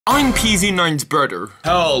I'm PZ9's brother.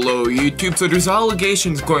 Hello YouTube. So there's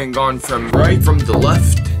allegations going on from right, from the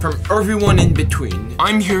left, from everyone in between.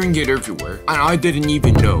 I'm hearing it everywhere, and I didn't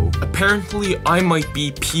even know. Apparently, I might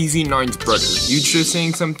be PZ9's brother. YUJSTER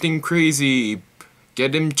saying something crazy.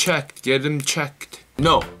 Get him checked, get him checked.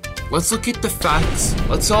 No. Let's look at the facts.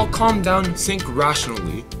 Let's all calm down and think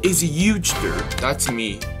rationally. Is YUJSTER, that's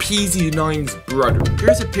me, PZ9's brother?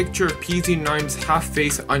 Here's a picture of PZ9's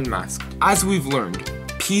half-face unmasked. As we've learned,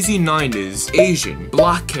 PZ9 is Asian,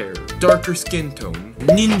 black hair, darker skin tone,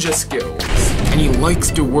 ninja skills, and he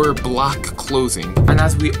likes to wear black clothing. And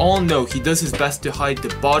as we all know, he does his best to hide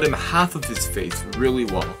the bottom half of his face really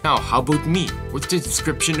well. Now, how about me? What's the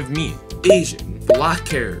description of me? Asian, black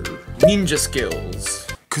hair, ninja skills.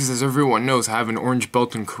 Cause as everyone knows, I have an orange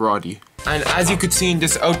belt in karate. And as you could see in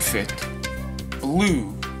this outfit,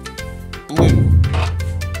 blue.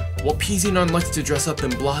 While PZ9 likes to dress up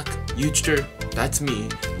in black, YUJSTER, that's me,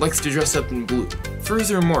 likes to dress up in blue.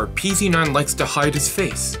 Furthermore, PZ9 likes to hide his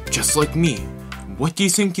face, just like me. What do you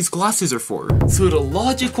think these glasses are for? So the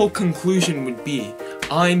logical conclusion would be,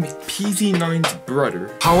 I'm PZ9's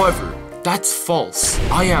brother. However, that's false.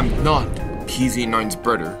 I am not PZ9's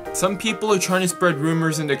brother. Some people are trying to spread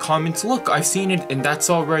rumors in the comments. Look, I've seen it and that's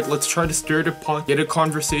alright. Let's try to stir the pot, get a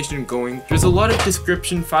conversation going. There's a lot of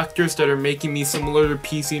description factors that are making me similar to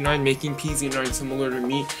PZ9, making PZ9 similar to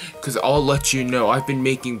me, because I'll let you know, I've been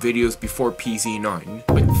making videos before PZ9.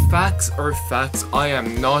 But facts are facts, I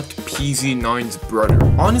am not PZ9's brother.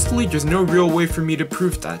 Honestly, there's no real way for me to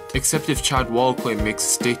prove that. Except if Chad Walclay makes a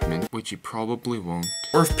statement, which he probably won't.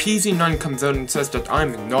 Or if PZ9 comes out and says that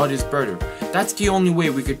I'm not his brother. That's the only way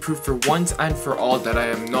we could prove for once and for all that I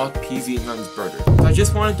am not PZ9's brother. So I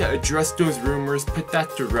just wanted to address those rumors, put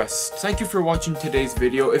that to rest. Thank you for watching today's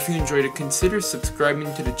video. If you enjoyed it, consider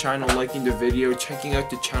subscribing to the channel, liking the video, checking out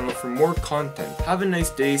the channel for more content. Have a nice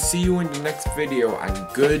day, see you in the next video, and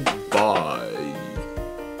goodbye.